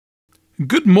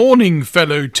Good morning,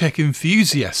 fellow tech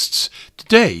enthusiasts.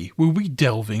 Today we'll be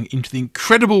delving into the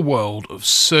incredible world of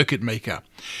CircuitMaker.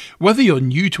 Whether you're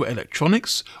new to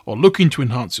electronics or looking to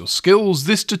enhance your skills,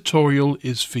 this tutorial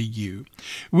is for you.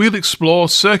 We'll explore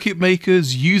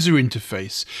CircuitMaker's user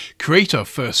interface, create our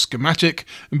first schematic,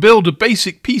 and build a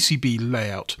basic PCB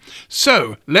layout.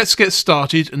 So let's get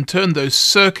started and turn those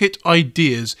circuit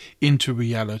ideas into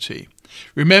reality.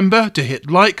 Remember to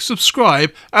hit like,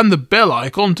 subscribe and the bell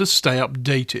icon to stay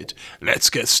updated. Let's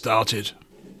get started.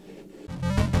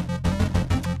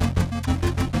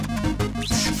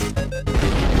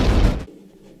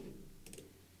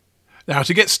 Now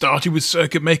to get started with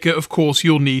CircuitMaker, of course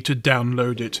you'll need to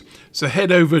download it. So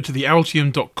head over to the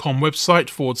altium.com website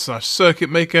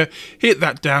 /CircuitMaker, hit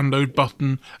that download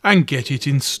button and get it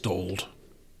installed.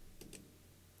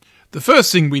 The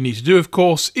first thing we need to do, of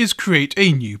course, is create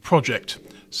a new project.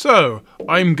 So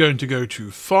I'm going to go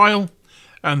to File,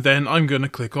 and then I'm going to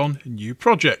click on New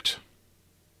Project.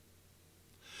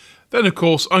 Then, of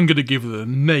course, I'm going to give it a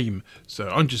name. So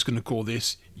I'm just going to call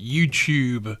this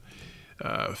YouTube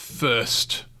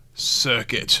First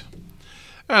Circuit.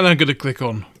 And I'm going to click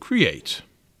on Create.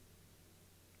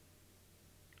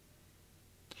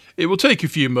 It will take a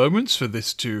few moments for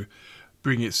this to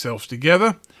bring itself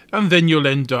together, and then you'll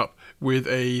end up with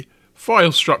a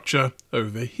file structure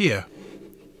over here.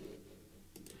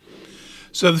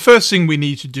 So the first thing we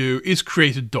need to do is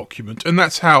create a document, and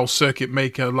that's how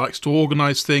CircuitMaker likes to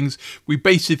organize things. We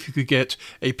basically get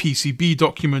a PCB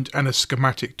document and a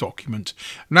schematic document.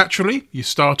 Naturally, you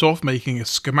start off making a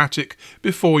schematic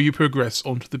before you progress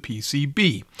onto the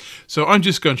PCB. So I'm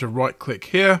just going to right click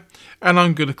here, and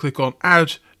I'm going to click on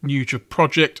Add New to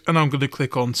Project, and I'm going to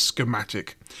click on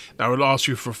Schematic. Now it'll ask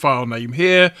you for a file name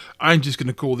here. I'm just going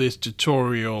to call this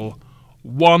Tutorial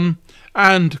 1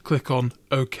 and click on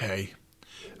OK.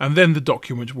 And then the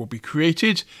document will be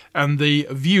created and the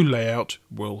view layout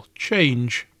will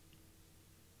change.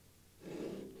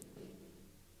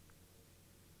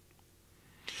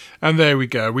 And there we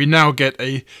go. We now get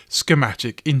a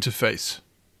schematic interface.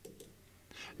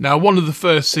 Now, one of the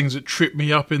first things that tripped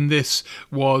me up in this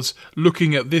was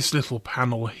looking at this little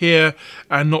panel here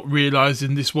and not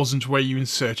realizing this wasn't where you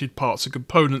inserted parts and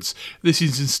components. This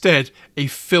is instead a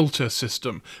filter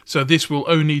system. So this will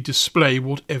only display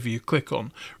whatever you click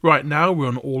on. Right now, we're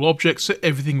on all objects, so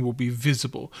everything will be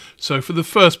visible. So for the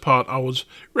first part, I would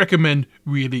recommend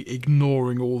really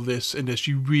ignoring all this unless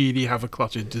you really have a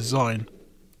cluttered design.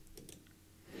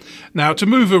 Now to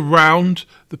move around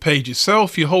the page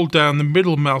itself, you hold down the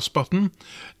middle mouse button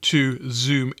to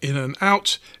zoom in and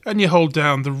out, and you hold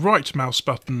down the right mouse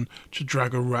button to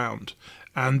drag around.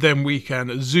 And then we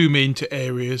can zoom into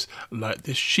areas like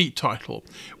this sheet title,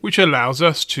 which allows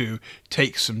us to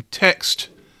take some text,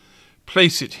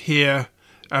 place it here,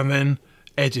 and then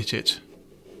edit it.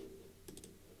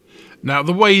 Now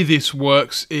the way this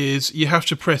works is you have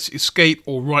to press escape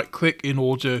or right click in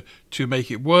order to make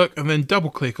it work, and then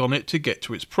double click on it to get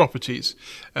to its properties,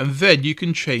 and then you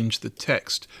can change the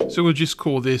text. So we'll just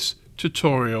call this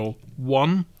Tutorial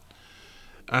 1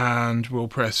 and we'll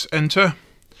press enter.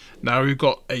 Now we've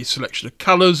got a selection of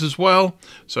colours as well,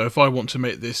 so if I want to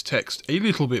make this text a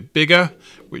little bit bigger,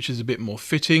 which is a bit more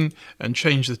fitting, and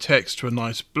change the text to a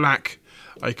nice black,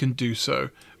 I can do so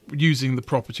using the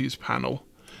properties panel.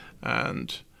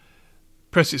 And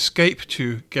press escape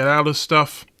to get out of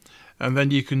stuff, and then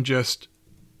you can just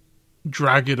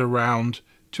drag it around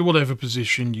to whatever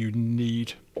position you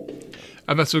need.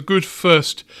 And that's a good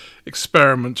first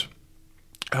experiment.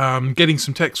 Getting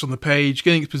some text on the page,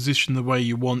 getting it positioned the way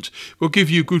you want, will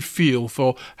give you a good feel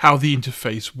for how the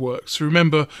interface works. So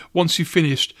remember, once you've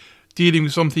finished dealing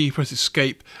with something, you press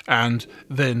escape and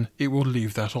then it will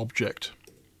leave that object.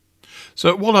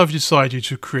 So what I've decided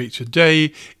to create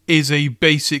today is a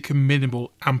basic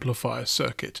minimal amplifier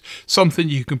circuit, something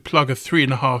you can plug a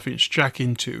 3.5-inch jack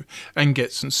into and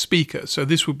get some speakers. So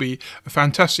this would be a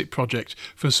fantastic project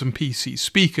for some PC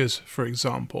speakers, for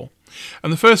example.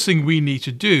 And the first thing we need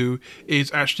to do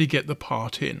is actually get the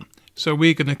part in. So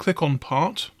we're going to click on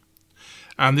part,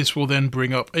 and this will then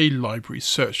bring up a library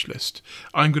search list.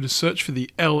 I'm going to search for the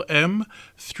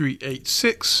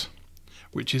LM386,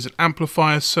 which is an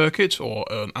amplifier circuit, or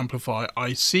an amplifier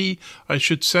IC, I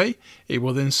should say. It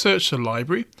will then search the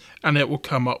library, and it will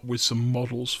come up with some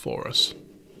models for us.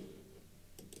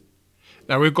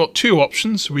 Now we've got two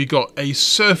options. We got a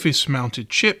surface mounted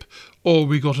chip, or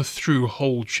we got a through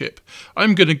hole chip.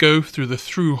 I'm going to go through the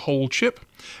through hole chip,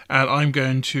 and I'm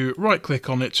going to right click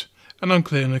on it, and I'm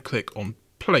going to click on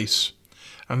place.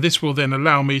 And this will then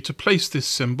allow me to place this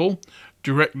symbol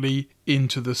directly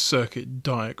into the circuit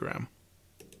diagram.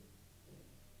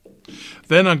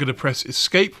 Then I'm going to press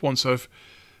escape once I've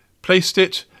placed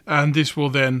it, and this will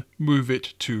then move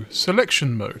it to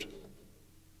selection mode.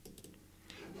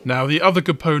 Now the other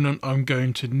component I'm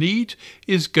going to need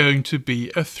is going to be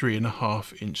a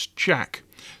 3.5 inch jack.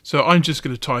 So I'm just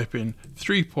going to type in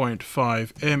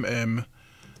 3.5 mm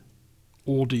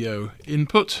audio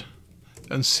input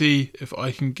and see if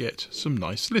I can get some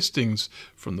nice listings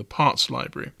from the parts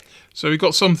library. So we've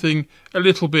got something a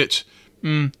little bit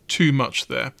too much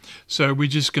there. So we're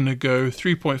just going to go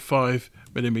 3.5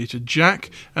 millimeter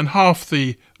jack, and half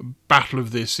the battle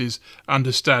of this is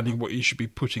understanding what you should be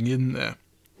putting in there.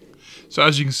 So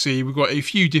as you can see, we've got a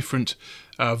few different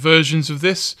versions of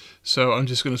this. So I'm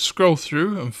just going to scroll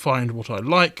through and find what I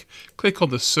like, click on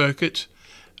the circuit,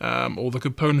 or the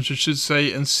component I should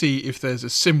say, and see if there's a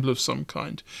symbol of some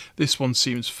kind. This one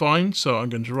seems fine, so I'm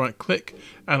going to right click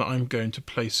and I'm going to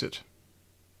place it.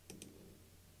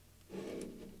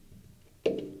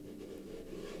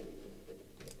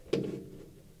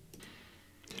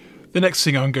 The next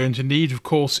thing I'm going to need, of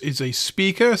course, is a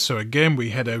speaker. So again,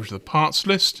 we head over to the parts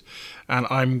list and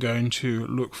I'm going to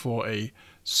look for a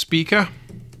speaker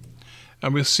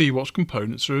and we'll see what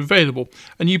components are available.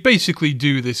 And you basically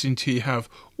do this until you have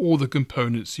all the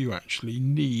components you actually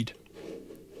need.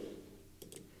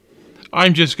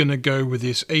 I'm just going to go with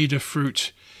this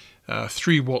Adafruit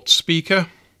 3-watt speaker.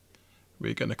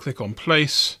 We're going to click on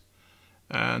place,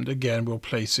 and again we'll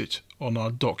place it on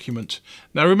our document.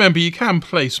 Now remember, you can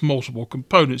place multiple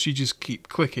components, you just keep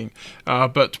clicking,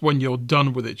 but when you're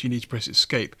done with it you need to press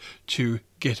escape to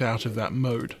get out of that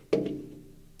mode.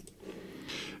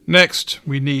 Next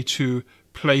we need to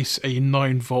place a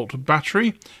 9-volt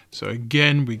battery. So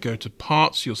again we go to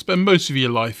parts. You'll spend most of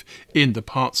your life in the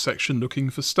parts section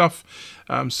looking for stuff.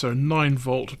 So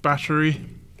 9-volt battery.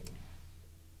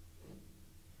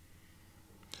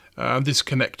 This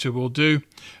connector will do.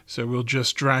 So we'll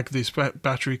just drag this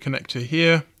battery connector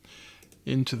here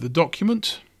into the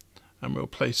document and we'll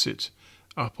place it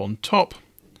up on top,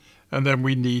 and then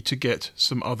we need to get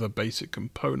some other basic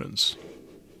components.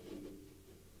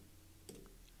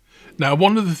 Now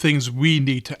one of the things we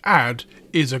need to add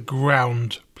is a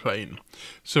ground plane.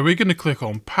 So we're going to click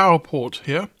on power port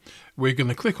here, we're going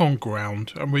to click on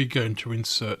ground, and we're going to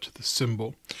insert the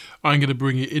symbol. I'm going to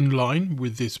bring it in line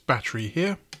with this battery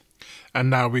here. And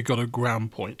now we've got a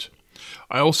ground point.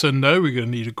 I also know we're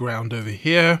going to need a ground over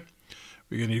here.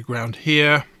 We're going to need a ground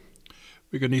here.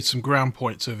 We're going to need some ground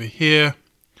points over here.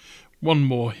 One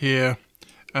more here.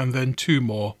 And then 2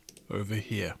 more over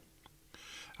here.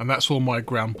 And that's all my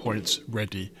ground points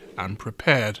ready and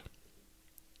prepared.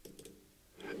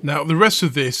 Now the rest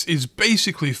of this is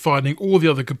basically finding all the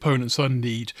other components I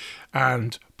need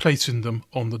and placing them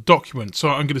on the document. So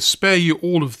I'm going to spare you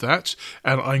all of that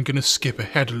and I'm going to skip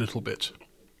ahead a little bit.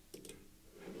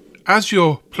 As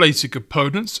you're placing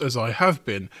components, as I have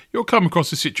been, you'll come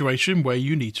across a situation where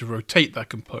you need to rotate that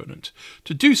component.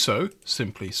 To do so,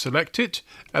 simply select it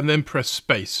and then press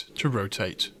space to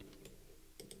rotate.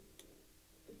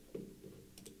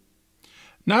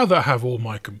 Now that I have all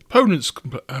my components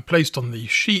placed on the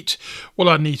sheet, what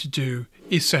I need to do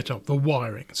is set up the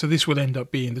wiring. So this will end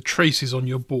up being the traces on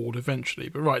your board eventually,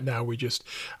 but right now we're just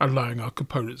allowing our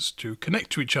components to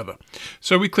connect to each other.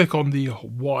 So we click on the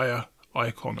wire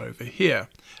icon over here,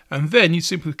 and then you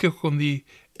simply click on the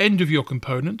end of your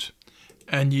component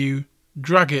and you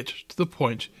drag it to the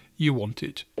point you want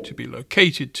it to be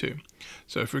located to.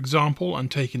 So for example, I'm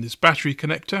taking this battery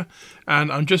connector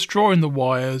and I'm just drawing the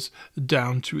wires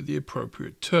down to the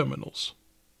appropriate terminals.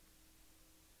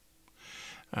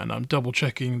 And I'm double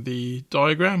checking the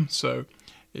diagram, so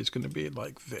it's going to be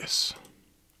like this.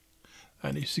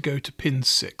 That needs to go to pin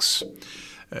 6.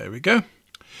 There we go.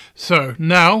 So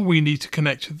now we need to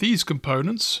connect these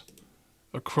components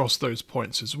across those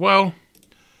points as well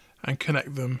and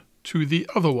connect them to the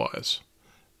other wires.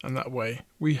 And that way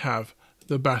we have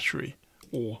the battery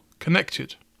all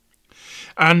connected.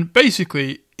 And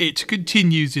basically it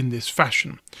continues in this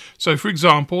fashion. So for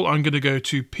example, I'm going to go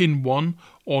to pin 1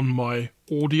 on my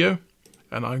audio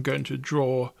and I'm going to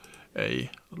draw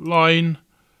a line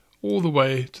all the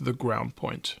way to the ground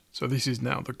point. So this is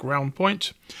now the ground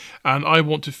point, and I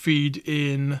want to feed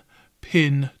in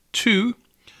pin 2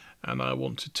 and I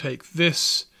want to take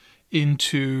this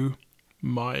into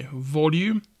my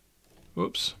volume.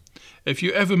 Whoops. If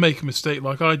you ever make a mistake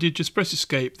like I did, just press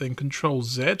escape, then Control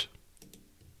Z.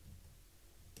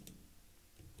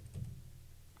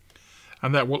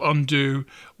 And that will undo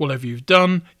whatever you've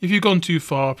done. If you've gone too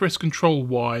far, press Control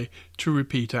Y to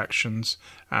repeat actions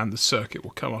and the circuit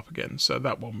will come up again. So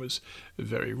that one was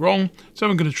very wrong. So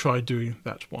I'm going to try doing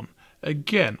that one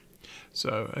again.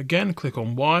 So again, click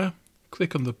on wire,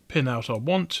 click on the pin out I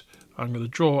want. I'm going to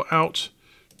draw out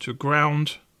to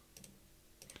ground,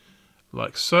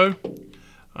 like so.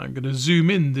 I'm going to zoom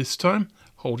in this time,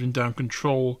 holding down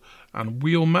Control and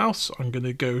wheel mouse. I'm going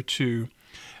to go to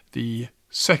the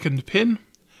second pin,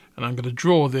 and I'm going to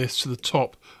draw this to the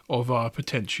top of our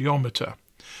potentiometer.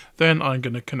 Then I'm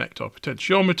going to connect our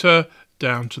potentiometer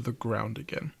down to the ground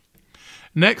again.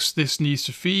 Next, this needs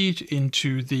to feed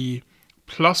into the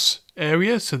plus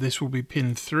area, so this will be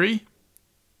pin 3.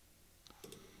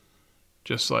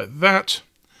 Just like that.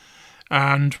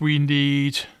 And we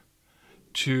need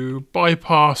to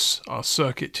bypass our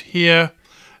circuit here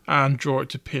and draw it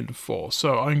to pin 4.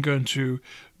 So I'm going to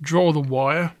draw the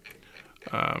wire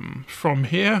from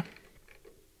here,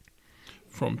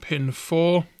 from pin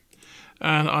 4,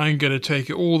 and I'm going to take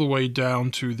it all the way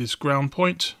down to this ground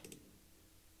point.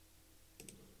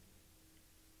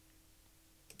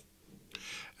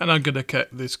 And I'm going to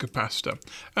connect this capacitor.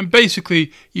 And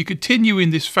basically, you continue in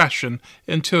this fashion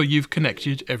until you've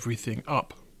connected everything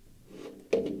up.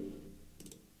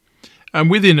 And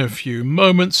within a few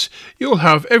moments, you'll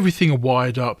have everything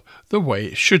wired up the way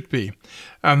it should be.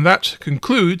 And that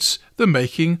concludes the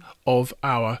making of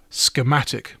our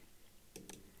schematic.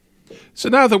 So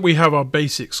now that we have our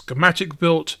basic schematic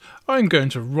built, I'm going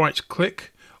to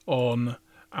right-click on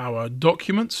our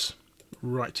documents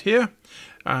right here.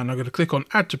 And I'm going to click on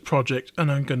Add to Project,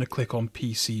 and I'm going to click on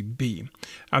PCB.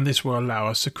 And this will allow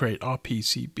us to create our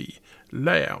PCB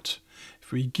layout.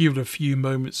 If we give it a few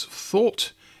moments of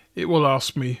thought, it will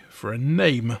ask me for a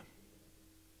name.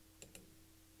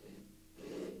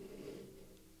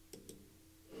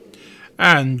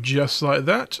 And just like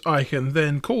that, I can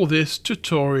then call this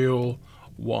Tutorial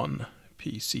 1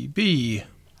 PCB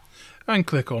and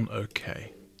click on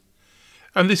OK.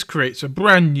 And this creates a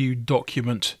brand new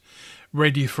document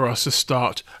ready for us to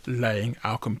start laying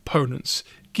our components.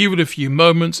 Give it a few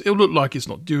moments, it'll look like it's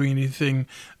not doing anything,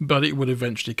 but it will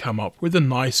eventually come up with a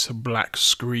nice black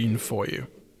screen for you.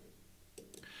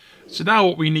 So now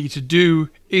what we need to do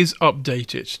is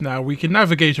update it. Now we can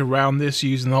navigate around this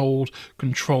using the old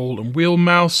Control and wheel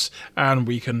mouse, and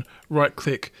we can right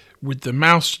click with the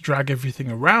mouse to drag everything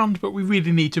around, but we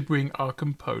really need to bring our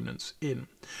components in.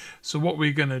 So what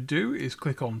we're going to do is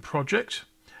click on Project,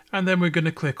 and then we're going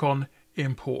to click on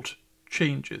Import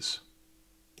Changes.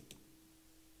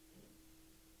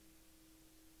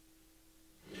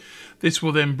 This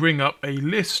will then bring up a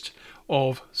list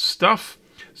of stuff.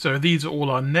 So these are all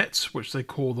our nets, which they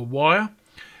call the wire.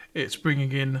 It's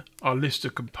bringing in our list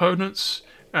of components,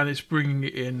 and it's bringing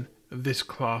in this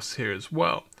class here as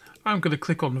well. I'm going to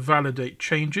click on Validate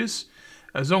Changes.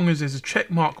 As long as there's a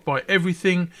check mark by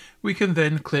everything, we can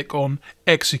then click on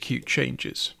Execute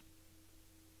Changes.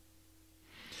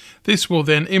 This will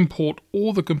then import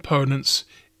all the components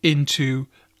into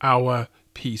our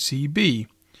PCB.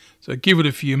 So give it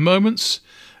a few moments,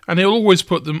 and it'll always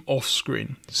put them off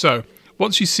screen. So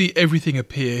once you see everything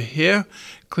appear here,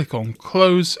 click on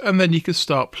Close, and then you can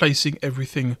start placing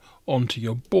everything onto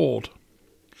your board.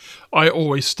 I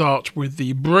always start with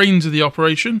the brains of the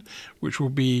operation, which will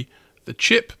be the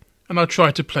chip, and I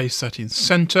try to place that in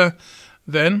center.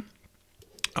 Then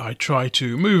I try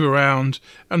to move around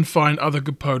and find other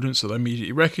components that I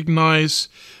immediately recognize.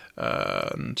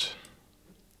 And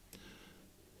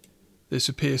this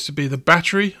appears to be the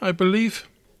battery, I believe.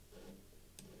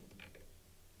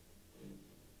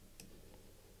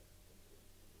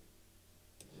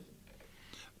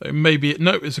 Maybe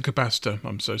no, it's a capacitor.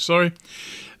 I'm so sorry.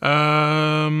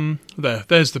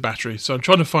 There's the battery. So I'm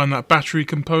trying to find that battery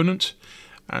component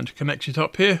and connect it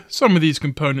up here. Some of these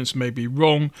components may be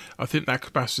wrong. I think that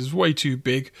capacitor is way too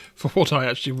big for what I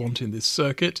actually want in this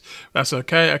circuit. That's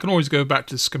okay. I can always go back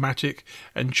to the schematic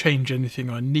and change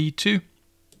anything I need to.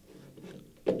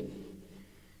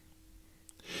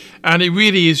 And it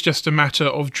really is just a matter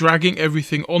of dragging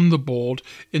everything on the board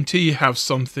until you have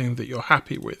something that you're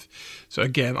happy with. So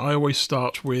again, I always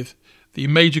start with the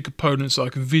major components so I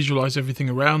can visualize everything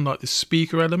around, like the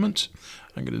speaker element.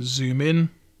 I'm going to zoom in.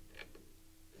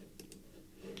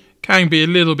 Can be a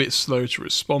little bit slow to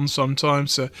respond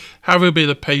sometimes, so have a bit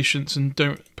of patience and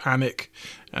don't panic,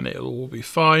 and it'll all be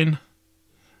fine.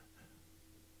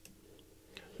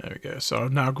 There we go. So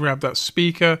I've now grabbed that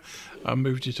speaker, I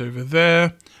moved it over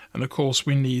there, and of course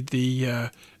we need the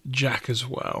jack as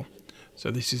well.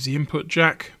 So this is the input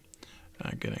jack.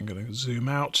 Again, I'm going to zoom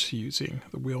out using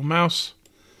the wheel mouse.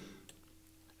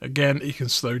 Again, it can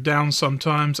slow down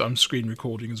sometimes. I'm screen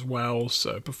recording as well,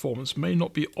 so performance may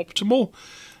not be optimal.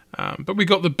 But we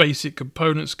got the basic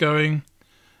components going,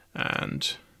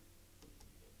 and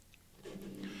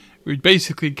we'd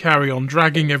basically carry on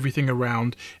dragging everything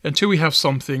around until we have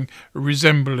something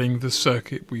resembling the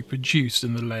circuit we produced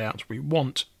in the layout we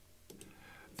want.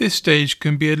 This stage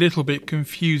can be a little bit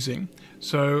confusing,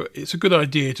 so it's a good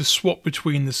idea to swap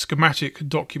between the schematic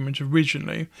document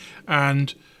originally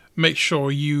and make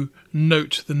sure you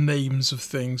note the names of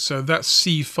things. So that's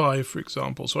C5, for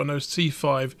example. So I know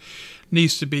C5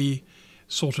 needs to be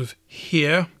sort of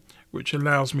here, which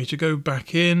allows me to go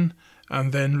back in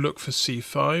and then look for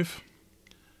C5.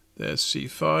 There's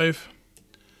C5.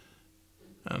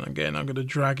 And again, I'm going to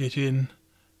drag it in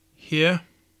here.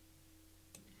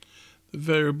 The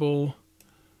variable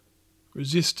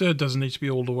resistor doesn't need to be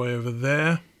all the way over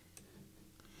there.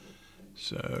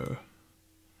 So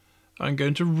I'm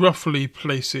going to roughly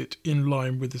place it in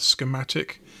line with the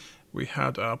schematic. We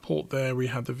had our port there, we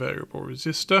had the variable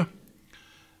resistor.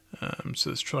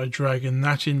 So let's try dragging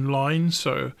that in line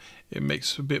so it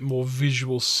makes a bit more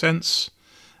visual sense.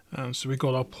 So we've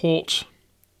got our port,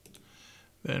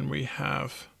 then we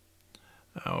have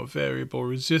our variable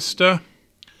resistor,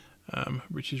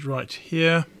 which is right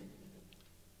here,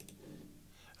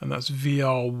 and that's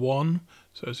VR1.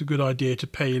 So it's a good idea to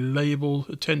pay label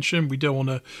attention. We don't want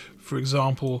to, for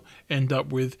example, end up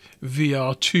with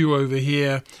VR2 over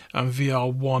here and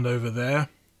VR1 over there.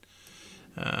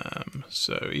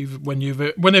 So even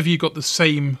whenever you've got the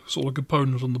same sort of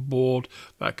component on the board,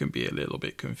 that can be a little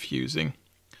bit confusing.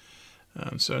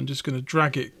 So I'm just going to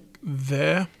drag it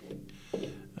there.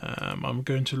 I'm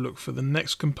going to look for the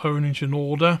next component in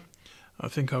order. I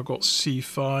think I've got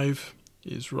C5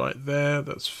 is right there.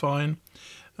 That's fine.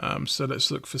 So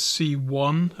let's look for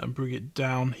C1 and bring it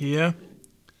down here.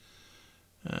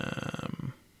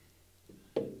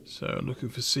 So looking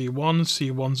for C1.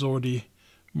 C1's already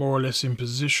more or less in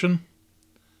position.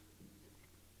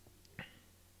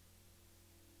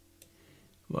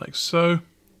 Like so.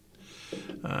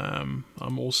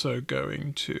 I'm also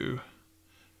going to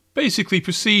basically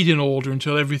proceed in order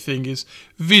until everything is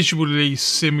visually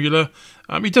similar.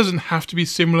 It doesn't have to be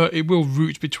similar. It will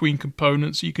route between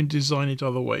components. You can design it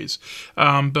other ways.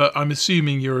 But I'm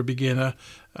assuming you're a beginner,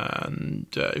 and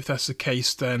if that's the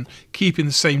case, then keeping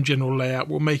the same general layout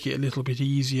will make it a little bit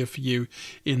easier for you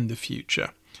in the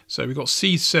future. So we've got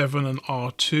C7 and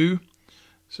R2.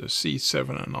 So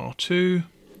C7 and R2.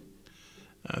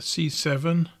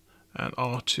 C7 and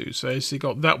R2. So as you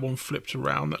got that one flipped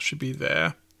around, that should be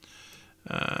there.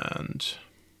 And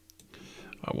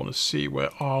I want to see where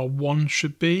R1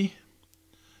 should be.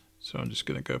 So I'm just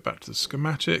going to go back to the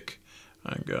schematic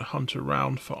and go hunt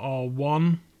around for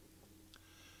R1.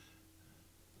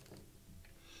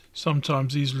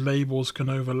 Sometimes these labels can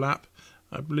overlap.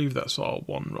 I believe that's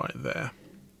R1 right there.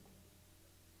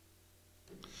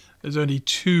 There's only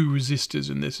 2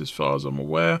 resistors in this as far as I'm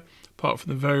aware, apart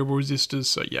from the variable resistors.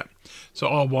 So yeah, so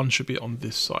R1 should be on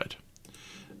this side.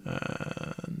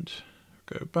 And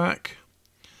go back,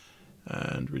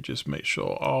 and we just make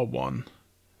sure R1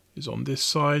 is on this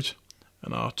side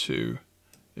and R2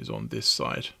 is on this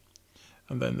side,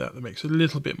 and then that makes a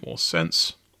little bit more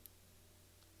sense.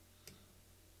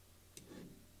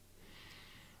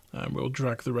 And we'll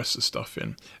drag the rest of the stuff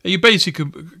in. And you basically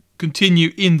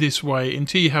continue in this way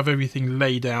until you have everything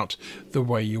laid out the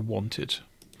way you want it.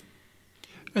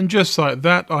 And just like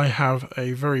that, I have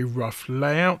a very rough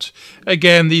layout.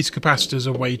 Again, these capacitors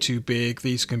are way too big.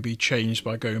 These can be changed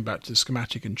by going back to the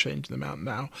schematic and changing them out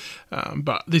now.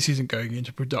 But this isn't going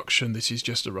into production. This is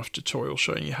just a rough tutorial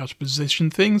showing you how to position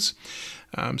things.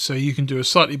 So you can do a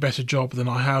slightly better job than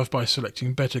I have by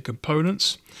selecting better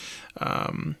components.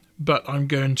 But I'm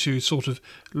going to sort of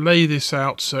lay this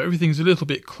out so everything's a little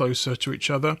bit closer to each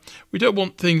other. We don't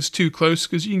want things too close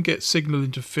because you can get signal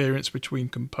interference between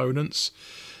components.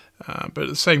 But at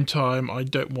the same time, I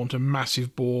don't want a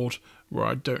massive board where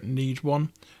I don't need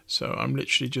one. So I'm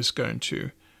literally just going to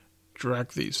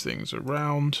drag these things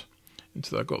around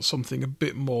until I've got something a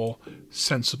bit more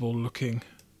sensible looking.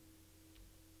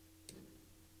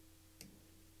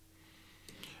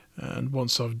 And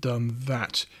once I've done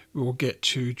that, we'll get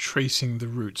to tracing the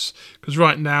routes. Because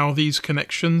right now, these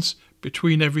connections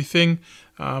between everything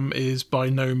is by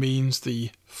no means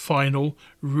the final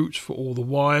route for all the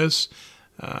wires.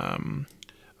 I'm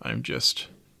just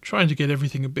trying to get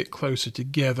everything a bit closer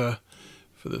together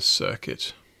for the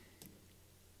circuit.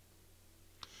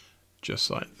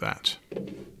 Just like that.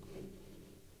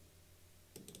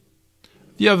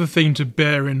 The other thing to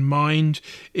bear in mind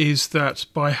is that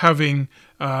by having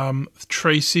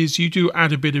traces, you do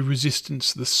add a bit of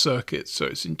resistance to the circuit, so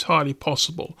it's entirely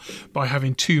possible by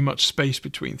having too much space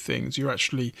between things. You're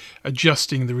actually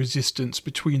adjusting the resistance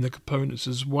between the components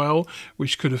as well,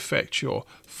 which could affect your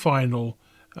final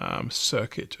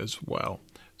circuit as well.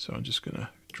 So I'm just going to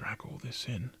drag all this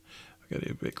in. Get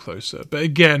it a bit closer. But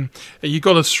again, you've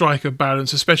got to strike a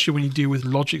balance, especially when you deal with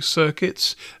logic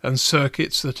circuits and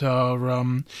circuits that are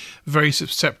very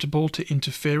susceptible to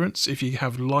interference. If you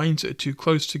have lines that are too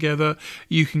close together,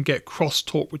 you can get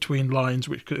crosstalk between lines,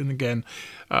 which can again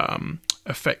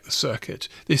affect the circuit.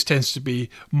 This tends to be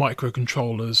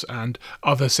microcontrollers and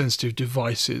other sensitive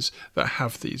devices that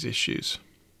have these issues.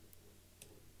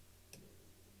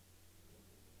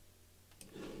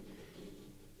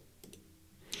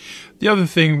 The other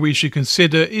thing we should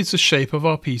consider is the shape of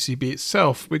our PCB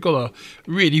itself. We've got a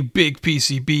really big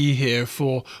PCB here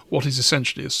for what is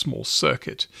essentially a small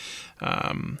circuit.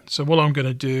 So what I'm going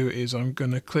to do is I'm going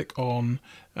to click on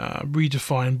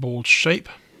redefine board shape,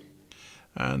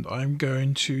 and I'm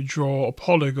going to draw a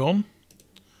polygon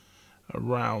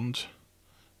around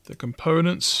the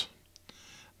components.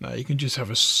 Now you can just have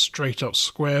a straight up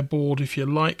square board if you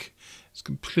like. It's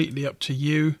completely up to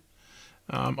you.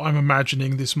 I'm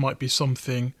imagining this might be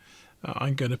something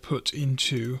I'm going to put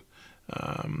into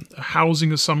a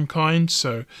housing of some kind,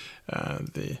 so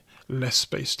the less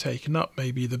space taken up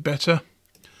maybe the better.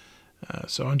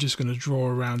 So I'm just going to draw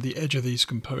around the edge of these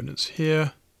components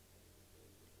here.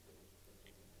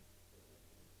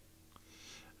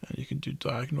 And you can do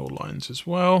diagonal lines as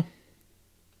well.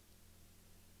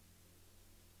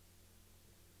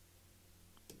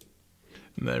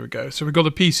 And there we go. So we've got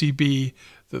a PCB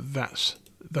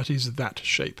that is that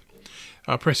shape.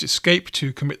 I'll press escape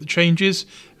to commit the changes,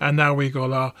 and now we've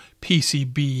got our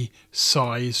PCB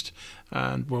sized,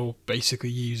 and we're basically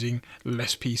using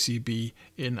less PCB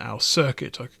in our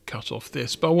circuit. I could cut off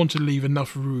this, but I want to leave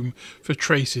enough room for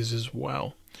traces as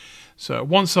well. So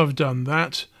once I've done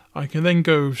that, I can then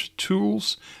go to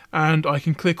Tools, and I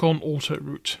can click on Auto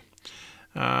Route.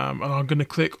 And I'm going to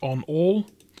click on All,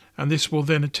 and this will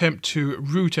then attempt to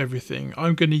route everything.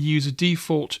 I'm going to use a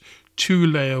default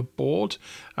 2-layer board.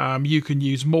 You can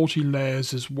use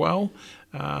multi-layers as well,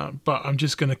 but I'm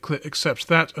just going to accept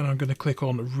that, and I'm going to click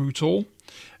on Route All,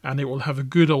 and it will have a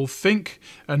good old think,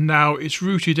 and now it's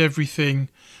routed everything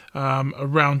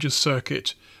around your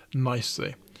circuit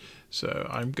nicely. So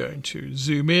I'm going to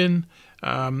zoom in.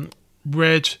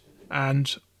 Red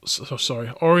and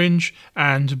orange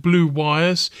and blue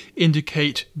wires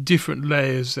indicate different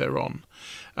layers they're on.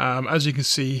 As you can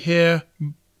see here,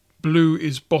 blue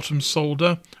is bottom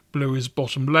solder, blue is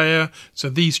bottom layer, so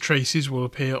these traces will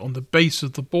appear on the base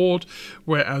of the board,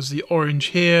 whereas the orange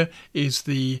here is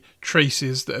the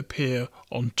traces that appear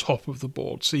on top of the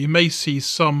board. So you may see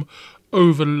some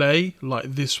overlay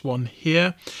like this one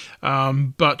here,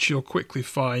 but you'll quickly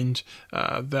find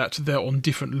that they're on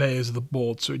different layers of the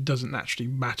board, so it doesn't actually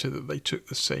matter that they took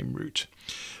the same route.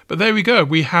 But there we go,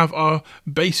 we have our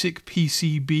basic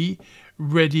PCB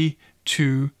ready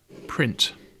to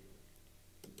print.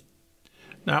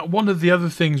 Now, one of the other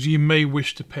things you may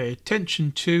wish to pay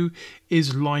attention to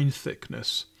is line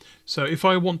thickness. So if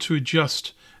I want to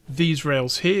adjust these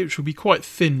rails here, which will be quite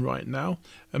thin right now,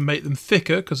 and make them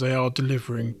thicker because they are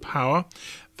delivering power,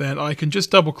 then I can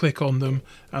just double click on them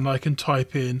and I can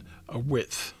type in a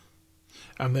width,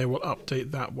 and they will update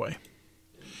that way.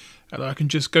 And I can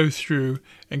just go through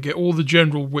and get all the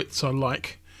general widths I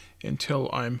like until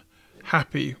I'm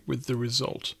happy with the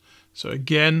result. So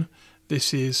again,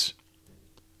 this is,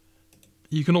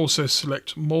 you can also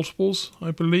select multiples,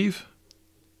 I believe.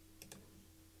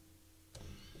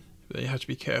 But you have to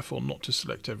be careful not to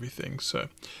select everything. So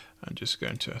I'm just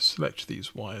going to select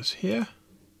these wires here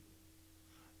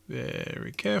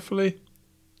very carefully.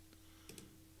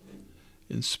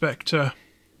 Inspector,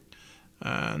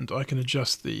 and I can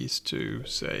adjust these to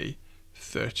say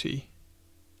 30.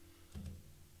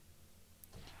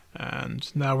 And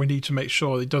now we need to make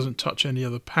sure it doesn't touch any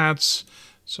other pads.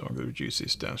 So I'm going to reduce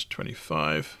this down to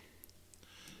 25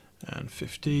 and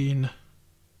 15.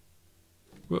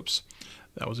 Whoops,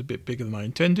 that was a bit bigger than I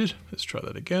intended. Let's try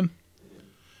that again.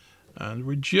 And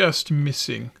we're just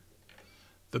missing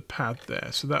the pad there,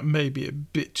 so that may be a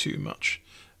bit too much,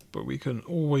 but we can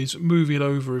always move it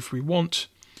over if we want,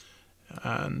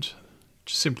 and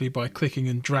simply by clicking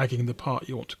and dragging the part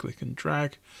you want to click and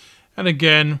drag. And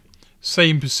again,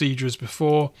 same procedure as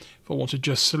before. If I want to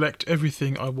just select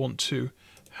everything I want to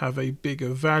have a bigger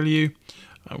value,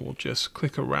 I will just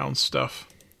click around stuff,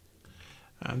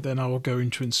 and then I will go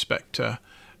into Inspector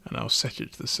and I'll set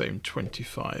it to the same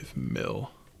 25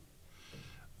 mil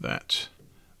that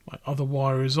my other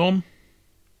wire is on.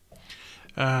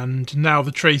 And now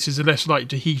the traces are less likely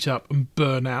to heat up and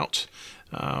burn out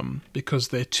because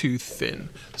they're too thin.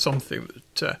 Something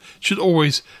that should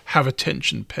always have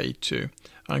attention paid to.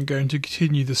 I'm going to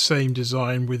continue the same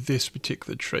design with this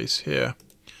particular trace here.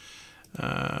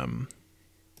 And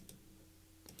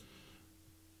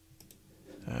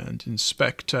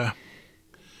inspector.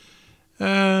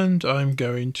 And I'm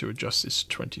going to adjust this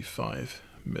to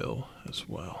 25mm as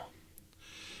well.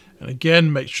 And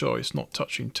again, make sure it's not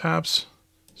touching tabs.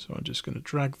 So I'm just going to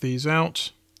drag these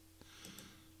out.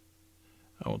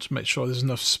 I want to make sure there's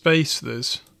enough space.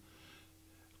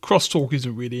 Crosstalk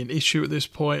isn't really an issue at this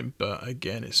point, but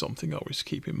again, it's something I always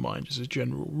keep in mind as a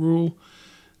general rule.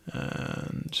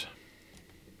 And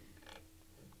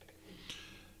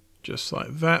just like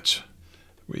that,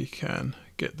 we can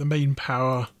get the main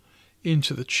power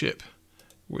into the chip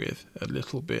with a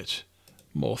little bit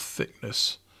more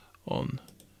thickness on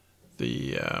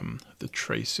the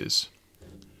traces.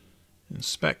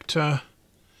 Inspector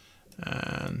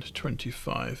and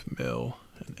 25mm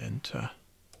and enter,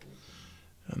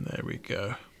 and there we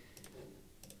go.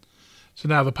 So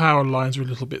now the power lines are a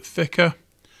little bit thicker.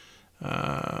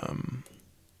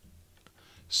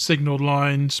 Signal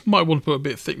lines, might want to put a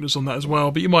bit of thickness on that as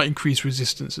well, but you might increase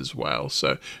resistance as well,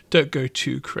 so don't go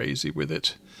too crazy with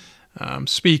it.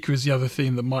 Speaker is the other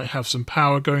thing that might have some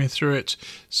power going through it,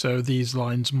 so these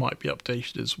lines might be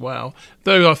updated as well,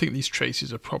 though I think these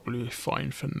traces are probably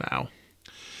fine for now.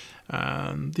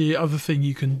 The other thing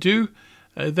you can do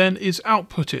then is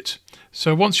output it.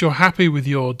 So once you're happy with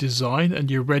your design and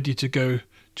you're ready to go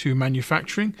to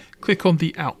manufacturing, click on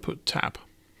the Output tab.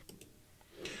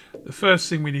 The first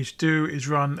thing we need to do is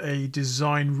run a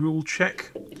design rule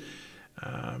check.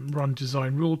 Run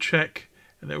design rule check,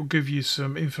 and it will give you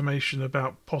some information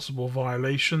about possible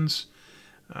violations.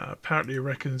 Apparently it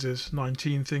reckons there's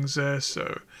 19 things there,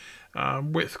 so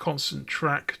width constant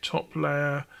track, top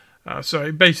layer. So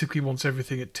it basically wants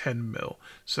everything at 10mm.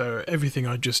 So everything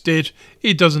I just did,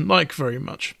 it doesn't like very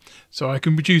much. So I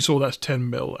can reduce all that to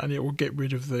 10mm and it will get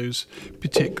rid of those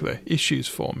particular issues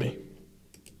for me.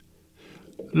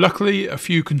 Luckily, a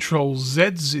few Control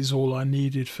Zs is all I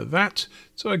needed for that.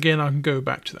 So again, I can go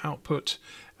back to the output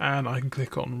and I can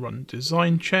click on Run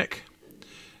Design Check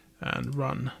and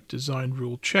Run Design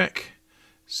Rule Check.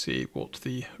 See what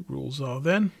the rules are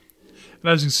then.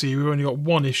 And as you can see, we've only got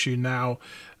one issue now,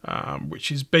 which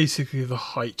is basically the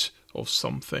height of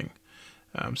something.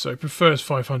 So it prefers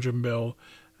 500mm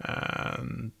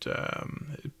and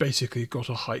it basically got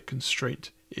a height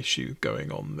constraint issue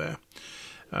going on there.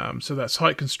 So that's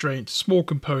height constraint, small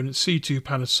component, C2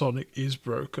 Panasonic is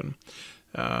broken.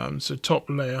 So top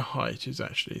layer height is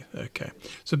actually okay.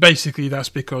 So basically that's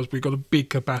because we've got a big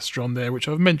capacitor on there, which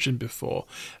I've mentioned before,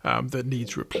 that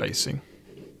needs replacing.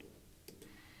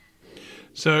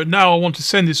 So now I want to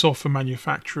send this off for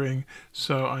manufacturing.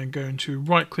 So I'm going to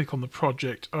right click on the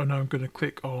project. Oh no, I'm going to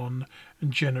click on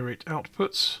Generate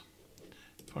Outputs.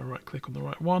 If I right click on the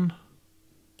right one.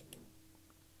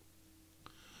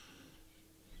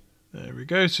 There we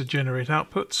go, so generate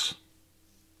outputs.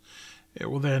 It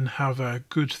will then have a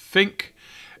good think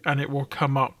and it will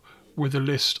come up with a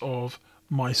list of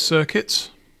my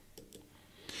circuits.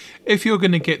 If you're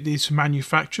going to get these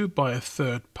manufactured by a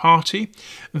third party,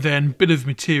 then bill of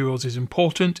materials is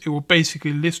important. It will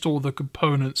basically list all the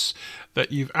components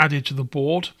that you've added to the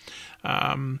board,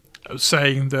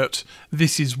 saying that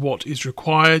this is what is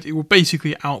required. It will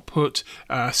basically output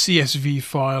a CSV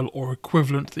file or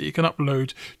equivalent that you can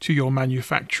upload to your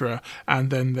manufacturer, and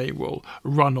then they will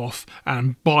run off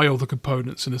and buy all the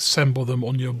components and assemble them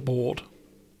on your board.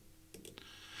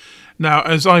 Now,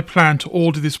 as I plan to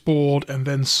order this board and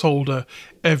then solder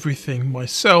everything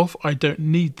myself, I don't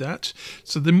need that.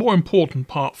 So the more important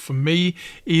part for me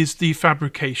is the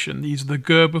fabrication. These are the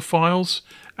Gerber files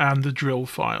and the drill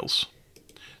files.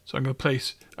 So I'm going to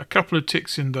place a couple of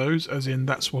ticks in those, as in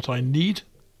that's what I need.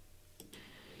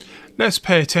 Let's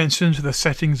pay attention to the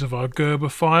settings of our Gerber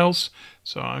files.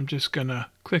 So I'm just going to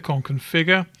click on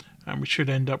Configure, and we should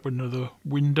end up with another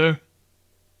window.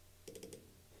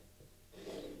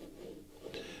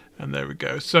 And there we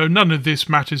go. So none of this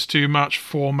matters too much.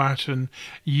 Format and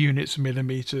units,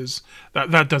 millimeters,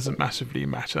 that doesn't massively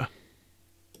matter.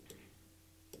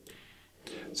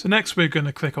 So next we're going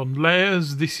to click on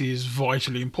layers. This is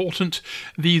vitally important.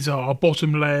 These are our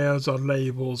bottom layers, our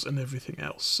labels and everything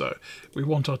else. So we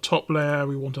want our top layer,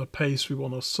 we want our paste, we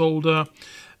want our solder,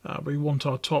 we want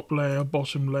our top layer,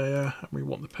 bottom layer, and we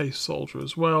want the paste solder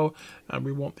as well, and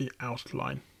we want the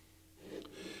outline.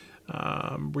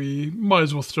 We might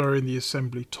as well throw in the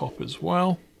assembly top as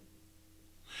well.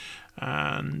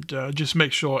 And just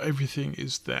make sure everything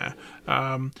is there.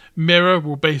 Mirror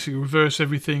will basically reverse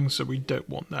everything, so we don't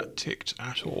want that ticked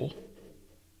at all.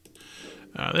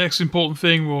 The next important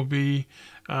thing will be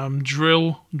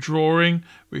drill drawing.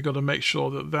 We've got to make sure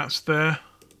that that's there.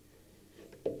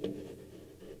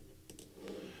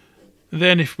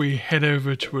 Then if we head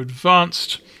over to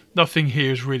advanced, nothing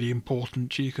here is really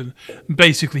important. You can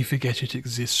basically forget it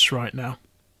exists right now.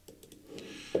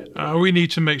 We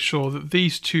need to make sure that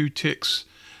these two ticks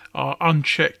are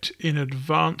unchecked in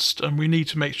advanced, and we need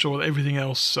to make sure that everything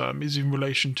else is in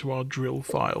relation to our drill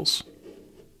files.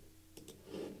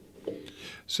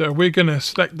 So we're going to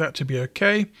select that to be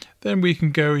OK. Then we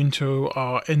can go into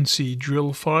our NC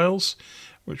drill files,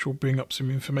 which will bring up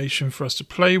some information for us to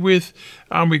play with.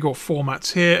 And we've got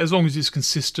formats here. As long as it's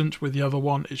consistent with the other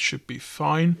one, it should be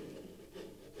fine.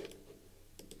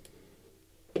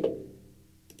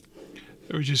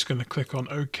 So we're just going to click on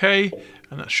OK,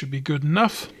 and that should be good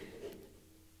enough.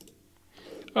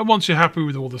 And once you're happy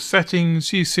with all the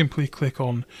settings, you simply click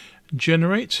on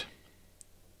Generate,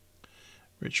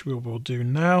 which we will do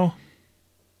now.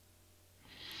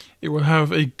 It will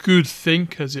have a good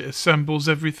think as it assembles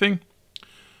everything.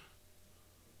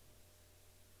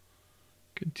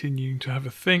 Continuing to have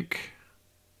a think.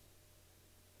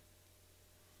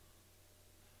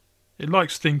 It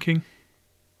likes thinking.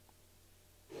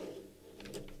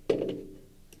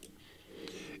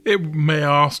 It may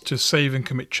ask to save and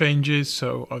commit changes,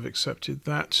 so I've accepted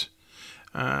that.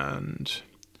 And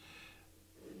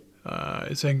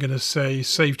it's then going to say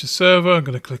save to server. I'm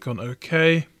going to click on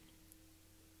OK.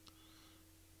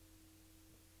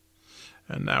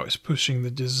 And now it's pushing the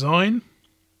design.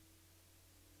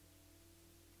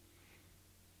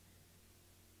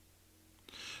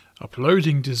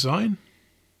 Uploading design.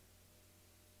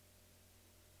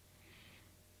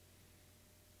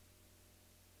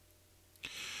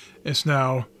 It's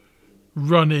now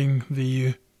running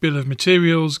the bill of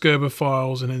materials, Gerber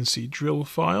files, and NC drill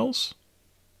files.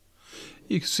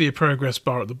 You can see a progress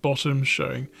bar at the bottom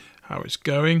showing how it's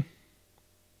going.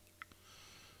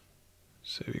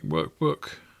 Saving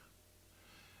workbook.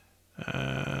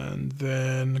 And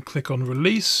then click on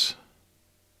release.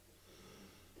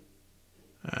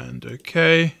 And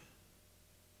OK.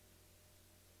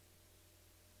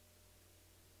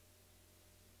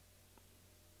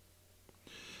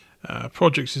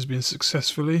 Project has been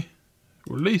successfully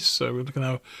released, so we're going to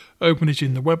now open it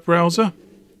in the web browser.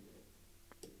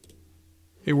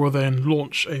 It will then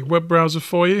launch a web browser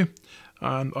for you,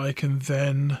 and I can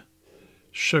then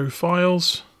show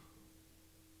files,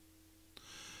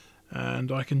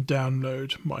 and I can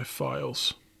download my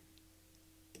files.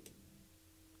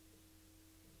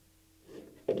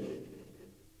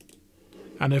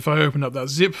 And if I open up that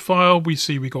zip file, we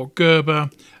see we got Gerber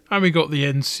and we got the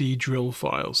NC drill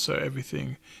files. So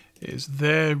everything is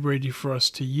there ready for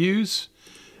us to use.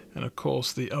 And of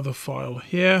course the other file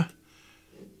here.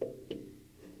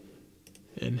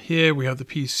 In here we have the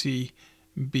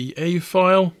PCBA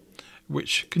file,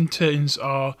 which contains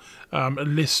our a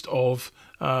list of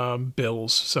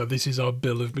bills. So this is our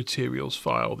bill of materials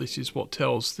file. This is what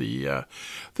tells the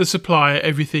supplier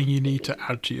everything you need to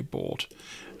add to your board.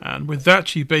 And with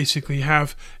that, you basically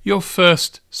have your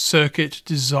first circuit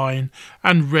design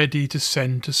and ready to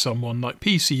send to someone like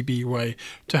PCBWay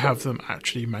to have them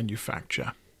actually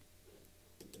manufacture.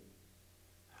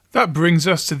 That brings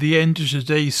us to the end of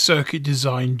today's circuit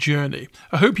design journey.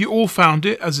 I hope you all found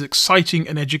it as exciting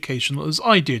and educational as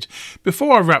I did.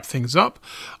 Before I wrap things up,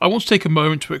 I want to take a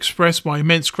moment to express my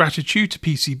immense gratitude to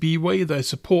PCBWay. Their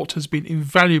support has been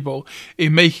invaluable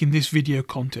in making this video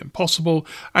content possible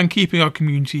and keeping our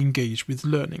community engaged with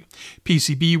learning.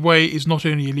 PCBWay is not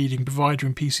only a leading provider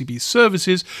in PCB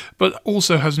services, but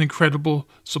also has an incredible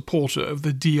supporter of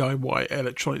the DIY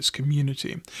electronics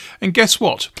community. And guess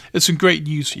what? It's some great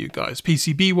news for you guys.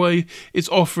 PCBWay is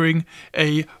offering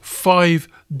a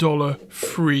 $5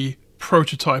 free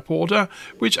prototype order,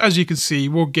 which as you can see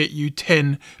will get you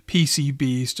 10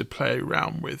 PCBs to play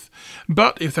around with.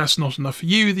 But if that's not enough for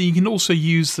you, then you can also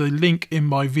use the link in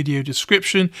my video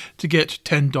description to get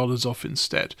 $10 off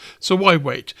instead. So why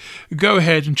wait? Go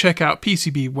ahead and check out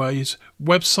PCBWay's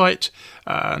website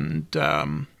and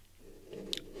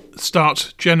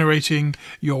start generating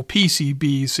your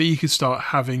PCBs so you can start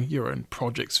having your own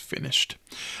projects finished.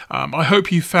 I hope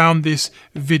you found this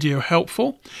video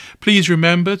helpful. Please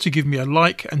remember to give me a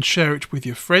like and share it with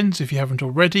your friends if you haven't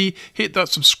already. Hit that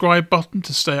subscribe button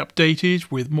to stay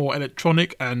updated with more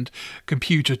electronic and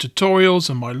computer tutorials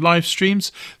and my live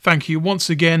streams. Thank you once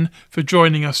again for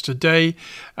joining us today.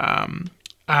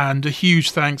 And a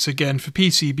huge thanks again for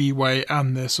PCBWay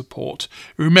and their support.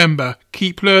 Remember,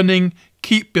 keep learning,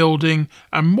 keep building,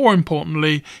 and more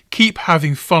importantly, keep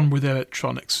having fun with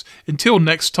electronics. Until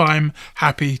next time,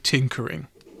 happy tinkering.